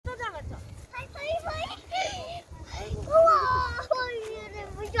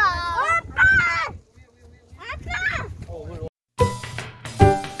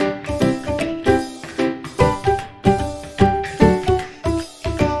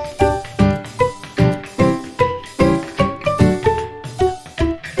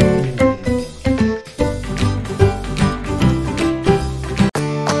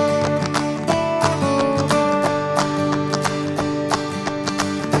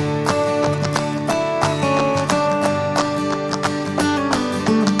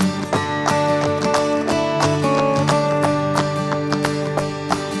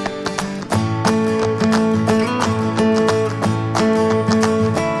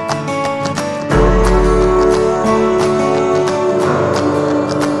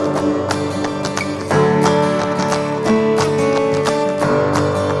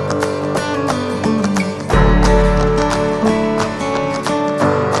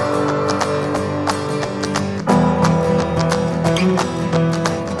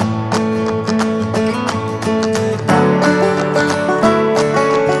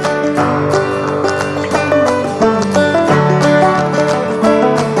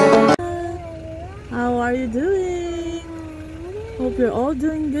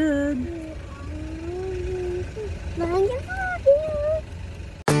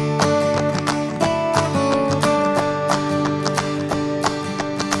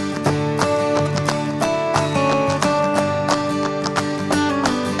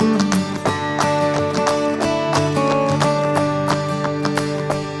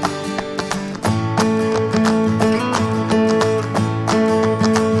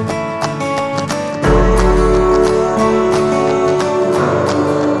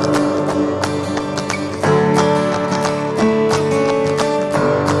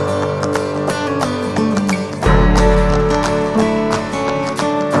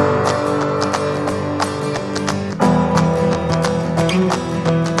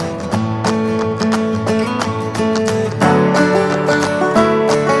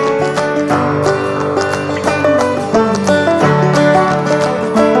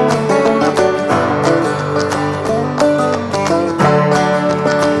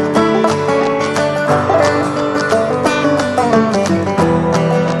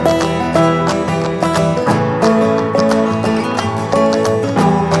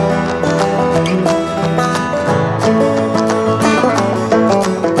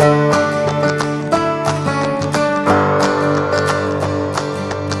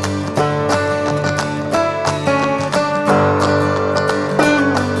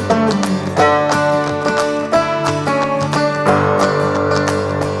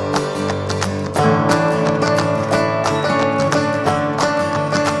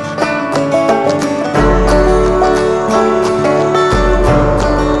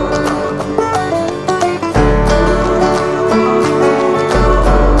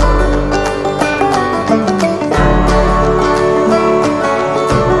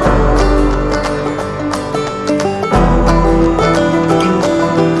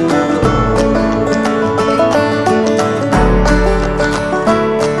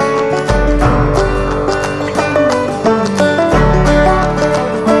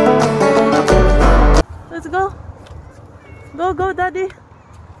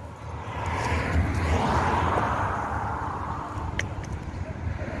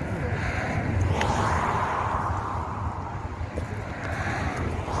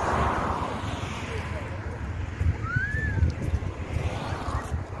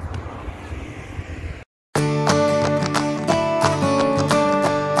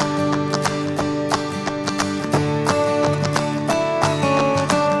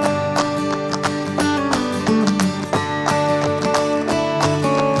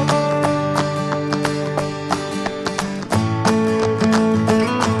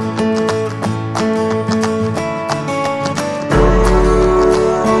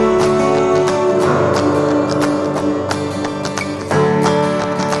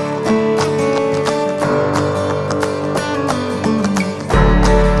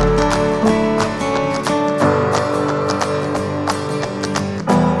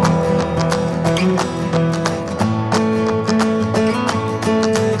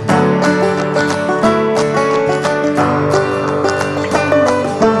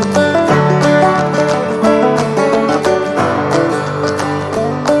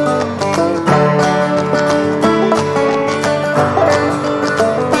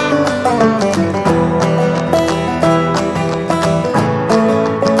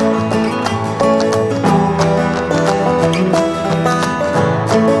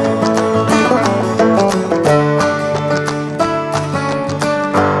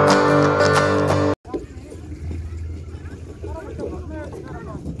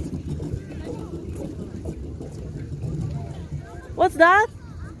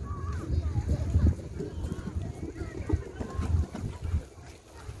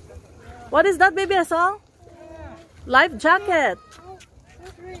What is that, baby? A song? Life jacket.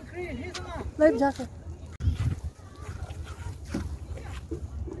 Life jacket.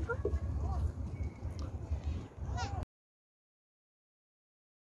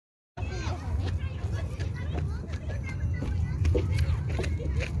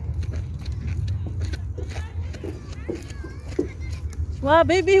 Wow,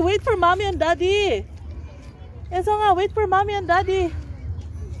 baby, wait for mommy and daddy. Yes, wait for mommy and daddy.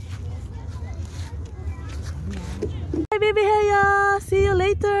 Hi, baby Heya. See you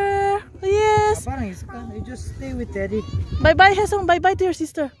later. Yes. You just stay with daddy. Bye bye, Hesong. Bye bye to your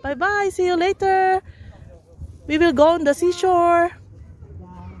sister. Bye bye. See you later. We will go on the seashore.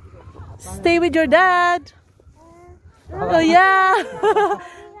 Stay with your dad. Oh, yeah.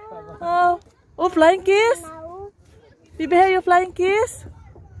 Oh, flying kiss. Baby Heya, flying kiss.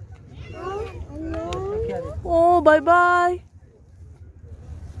 Oh, bye bye.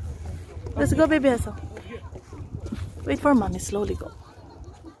 Let's go, baby Hesong. Wait for mommy, slowly go.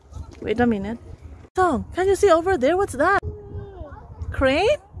 Wait a minute. Song, can you see over there? What's that?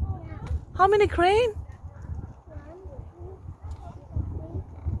 Crane? How many crane?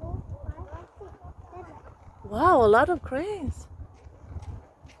 Wow, a lot of cranes.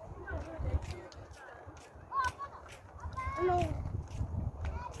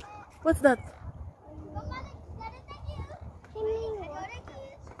 What's that?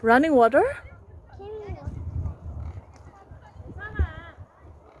 Running water?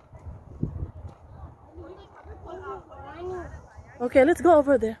 Okay, let's go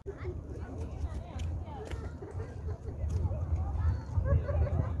over there.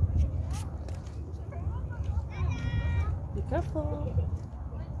 Be careful.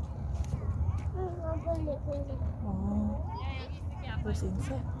 Oh, there's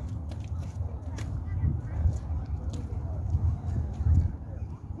insect.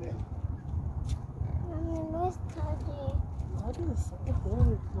 Daddy is over there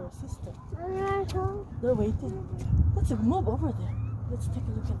with your sister. They're waiting. Let's move over there. Let's take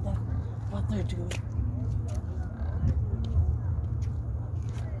a look at them. What they're doing.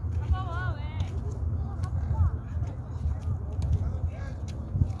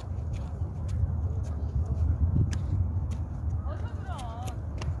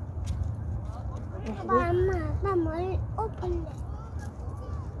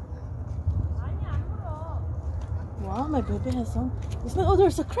 Wow, my baby has some. Oh,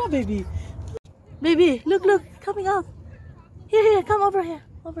 there's a crab, baby. Baby, look, coming out. Here, come over here.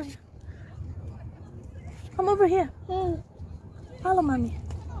 Over here. Come over here. Follow mommy.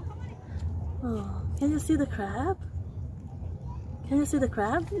 Oh, can you see the crab? Can you see the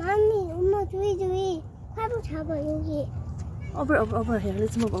crab? Mommy, 엄마 저기 화로 잡아 여기. Over here.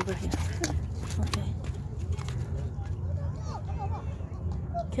 Let's move over here. Okay.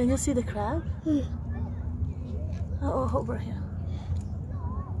 Can you see the crab? Oh, over here.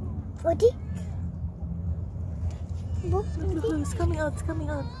 어디? Look, it's coming out.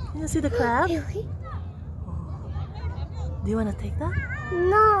 Can you see the crab? 여기? Do you want to take that?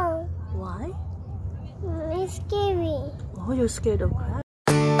 No. Why? It's scary. Oh, you're scared of crabs?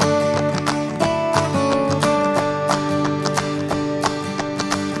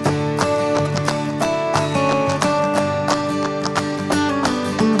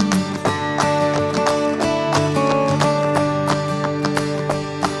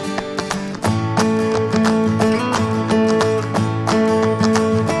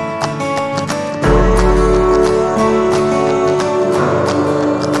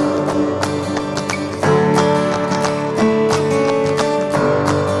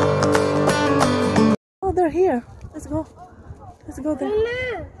 They're here. Let's go there.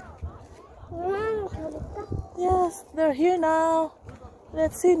 Yes, they're here now.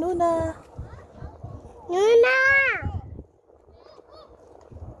 Let's see Nuna.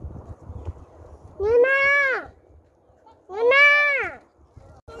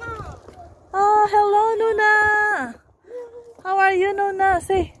 Oh, hello Nuna. How are you, Nuna?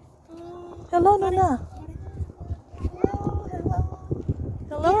 Say hello, Nuna.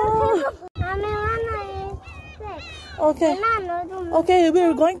 Hello. Okay. Okay,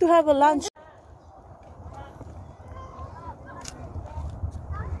 we're going to have a lunch.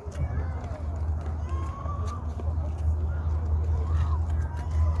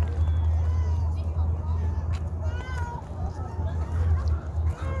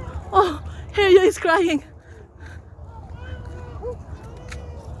 Oh, Heya is crying.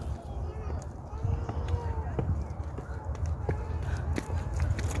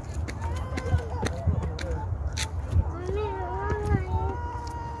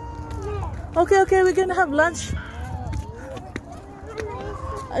 Okay, we're gonna have lunch.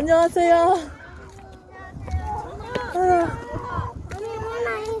 안녕하세요.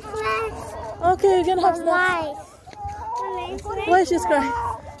 Okay, you can have snacks. Why she's crying?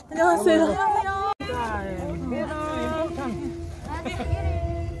 안녕하세요.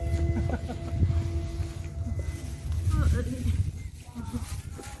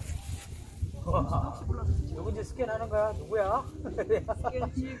 누군지 스캔하는 거야? 누구야?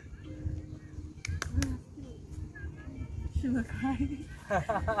 She's crying.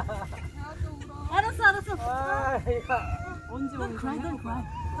 알았어. 아, 언제 오는 거야? Don't cry.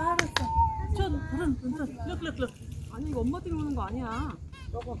 알았어. look. 아니 이거 엄마들이 오는 거 아니야.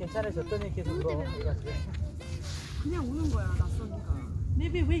 조금 괜찮아졌더니 계속 울어. 그냥 오는 거야 낯서니까.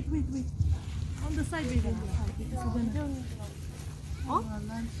 Maybe wait. On the side, baby. 어?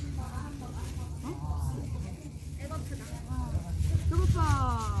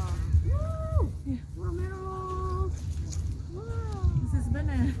 배고파. 메로메로. This is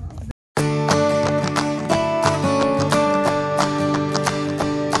banana.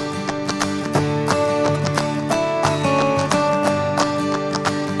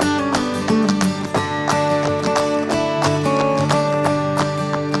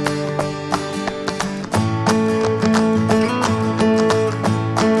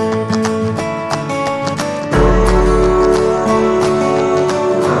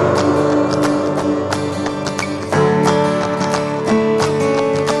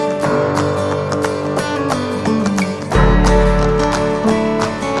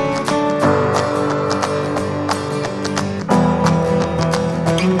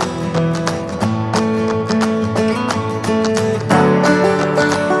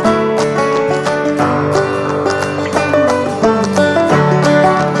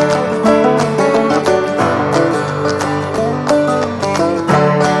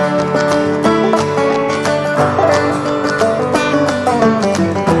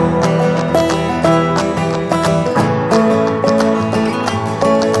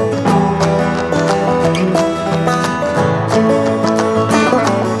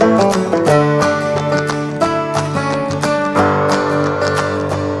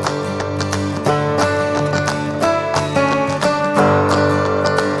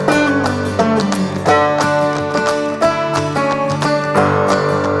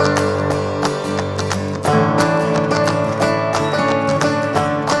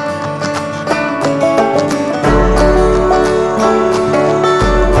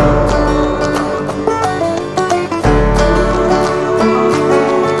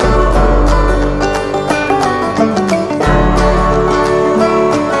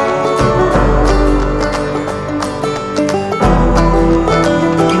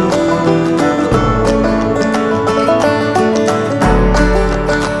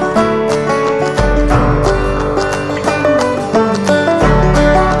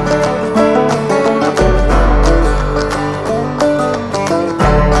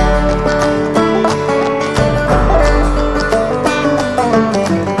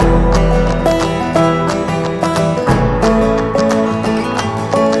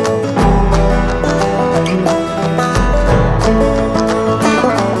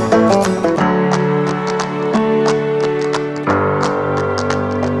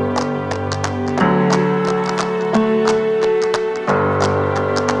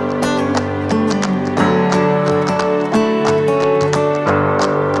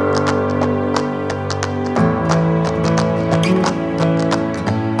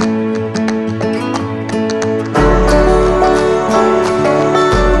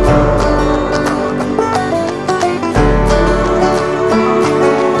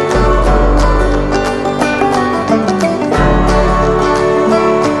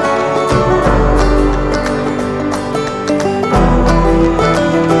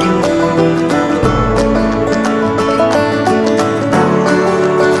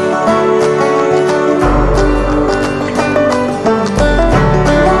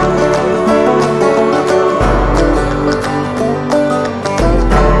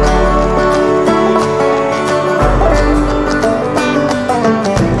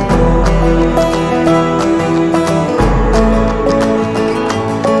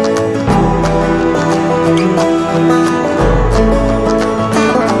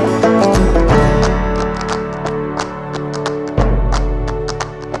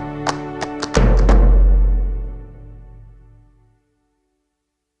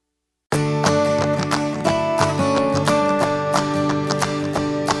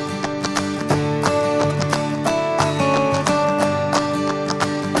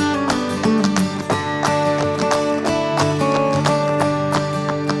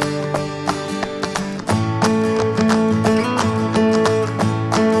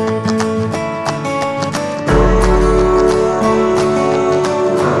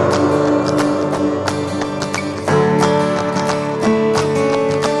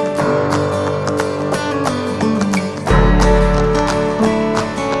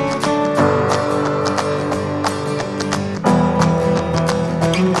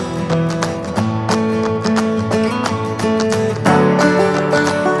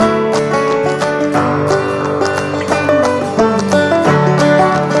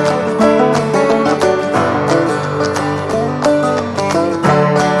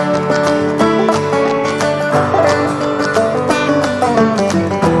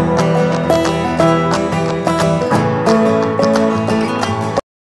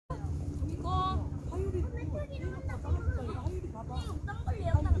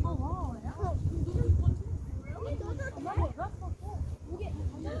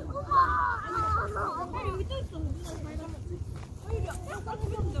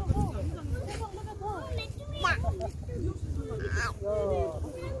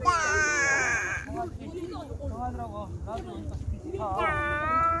 All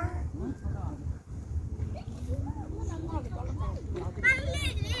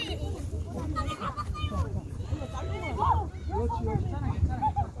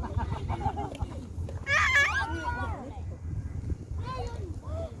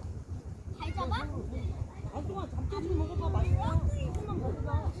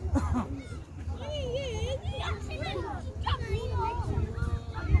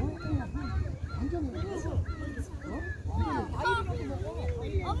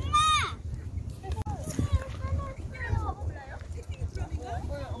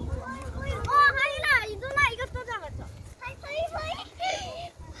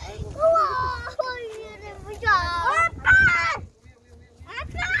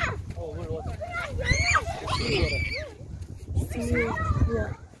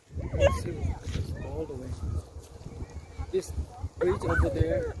the way. This bridge over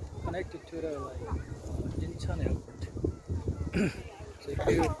there connected to the Incheon airport. So if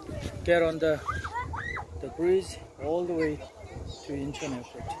you get on the bridge all the way to Incheon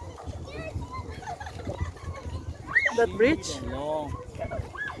airport. That bridge? Long,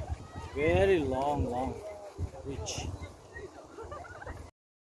 very long bridge.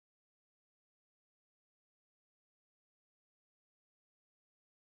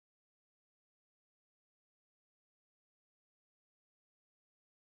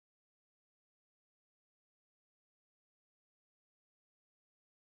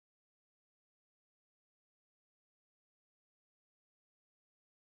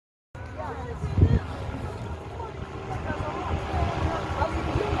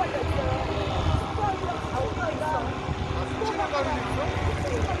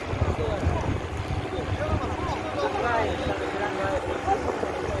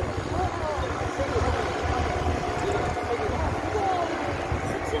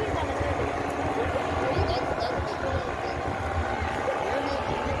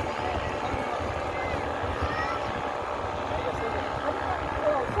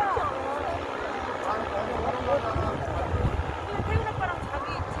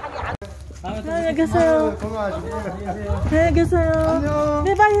 안녕히 계세요. 안녕히 계세요. 안녕.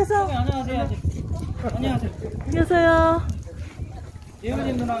 네, 바이 해서. 안녕하세요. 안녕하세요. 안녕히 계세요.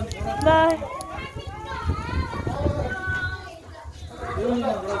 예은이 누나 전화. 바이. 예은이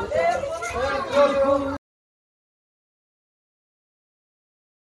누나 놀아줬잖아.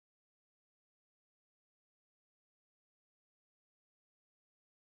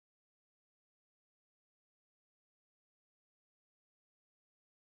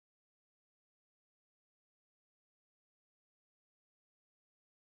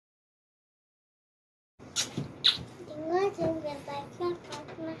 정말 재밌겠다. 시간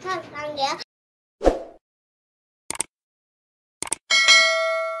다 끝난 게